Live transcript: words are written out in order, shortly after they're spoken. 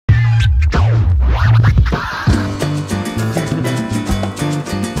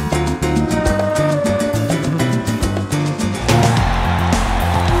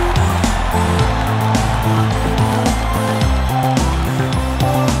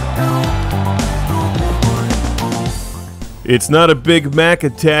It's not a Big Mac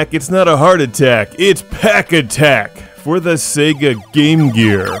attack, it's not a heart attack, it's PAC-ATTACK for the Sega Game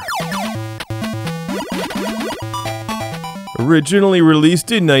Gear. Originally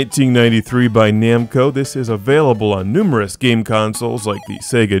released in 1993 by Namco, this is available on numerous game consoles like the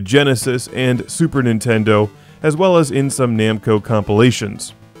Sega Genesis and Super Nintendo, as well as in some Namco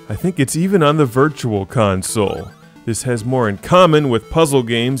compilations. I think it's even on the Virtual Console. This has more in common with puzzle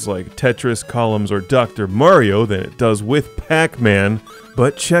games like Tetris, Columns, or Dr. Mario than it does with Pac Man,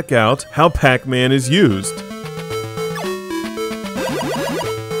 but check out how Pac Man is used.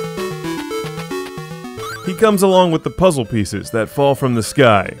 He comes along with the puzzle pieces that fall from the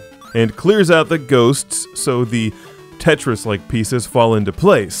sky, and clears out the ghosts so the Tetris-like pieces fall into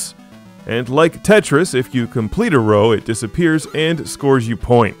place. And like Tetris, if you complete a row, it disappears and scores you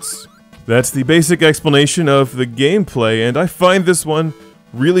points. That's the basic explanation of the gameplay, and I find this one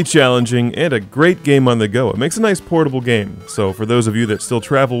really challenging and a great game on the go. It makes a nice portable game, so for those of you that still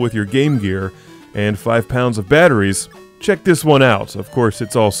travel with your Game Gear and 5 pounds of batteries, check this one out. Of course,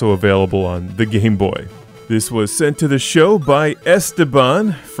 it's also available on the Game Boy. This was sent to the show by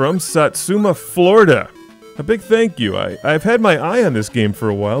Esteban from Satsuma, Florida. A big thank you. I've had my eye on this game for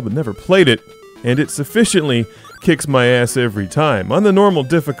a while, but never played it, and it sufficiently kicks my ass every time. On the normal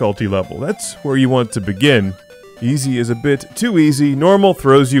difficulty level, that's where you want to begin. Easy is a bit too easy, normal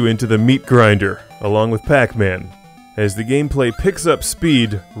throws you into the meat grinder, along with Pac Man, as the gameplay picks up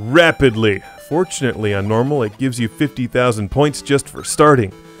speed rapidly. Fortunately, on normal, it gives you 50,000 points just for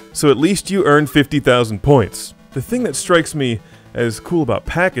starting, so at least you earn 50,000 points. The thing that strikes me as cool about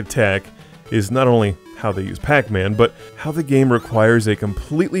PAC-ATTACK is not only how they use Pac Man, but how the game requires a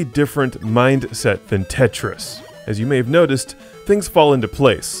completely different mindset than Tetris. As you may have noticed, things fall into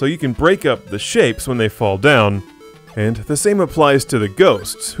place, so you can break up the shapes when they fall down, and the same applies to the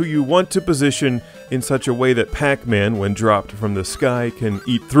ghosts, who you want to position in such a way that Pac Man, when dropped from the sky, can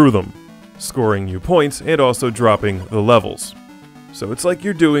eat through them, scoring you points and also dropping the levels. So it's like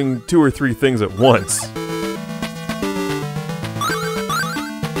you're doing 2 or 3 things at once.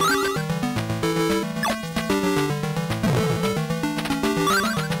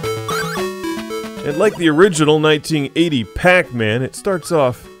 And like the original 1980 Pac Man, it starts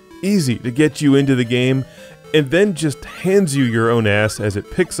off easy to get you into the game, and then just hands you your own ass as it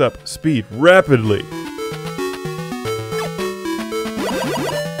picks up speed rapidly.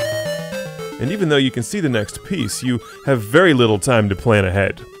 And even though you can see the next piece, you have very little time to plan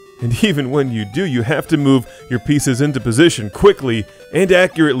ahead. And even when you do, you have to move your pieces into position quickly and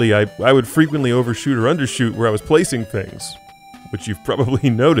accurately. I would frequently overshoot or undershoot where I was placing things, which you've probably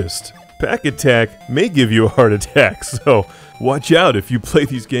noticed. PAC-ATTACK may give you a heart attack, so watch out if you play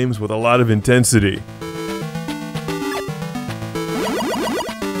these games with a lot of intensity.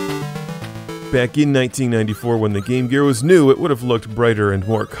 Back in 1994, when the Game Gear was new, it would have looked brighter and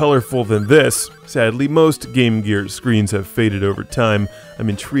more colorful than this. Sadly, most Game Gear screens have faded over time. I'm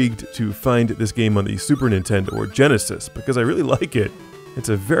intrigued to find this game on the Super Nintendo or Genesis, because I really like it. It's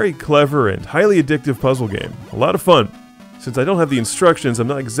a very clever and highly addictive puzzle game. A lot of fun. Since I don't have the instructions, I'm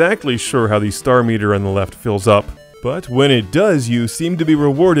not exactly sure how the star meter on the left fills up. But when it does, you seem to be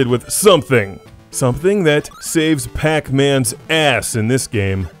rewarded with something. Something that saves Pac Man's ass in this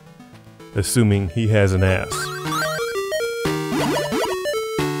game. Assuming he has an ass.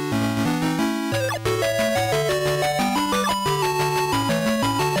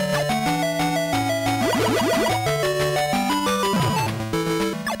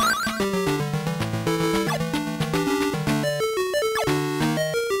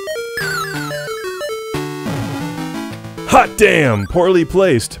 Hot damn! Poorly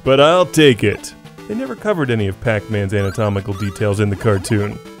placed, but I'll take it. They never covered any of Pac Man's anatomical details in the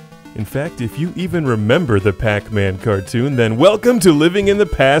cartoon. In fact, if you even remember the Pac Man cartoon, then welcome to living in the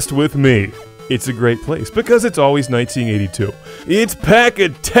past with me. It's a great place, because it's always 1982. It's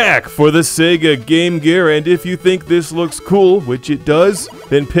PAC-ATTACK for the Sega Game Gear, and if you think this looks cool, which it does,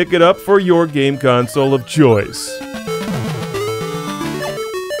 then pick it up for your game console of choice.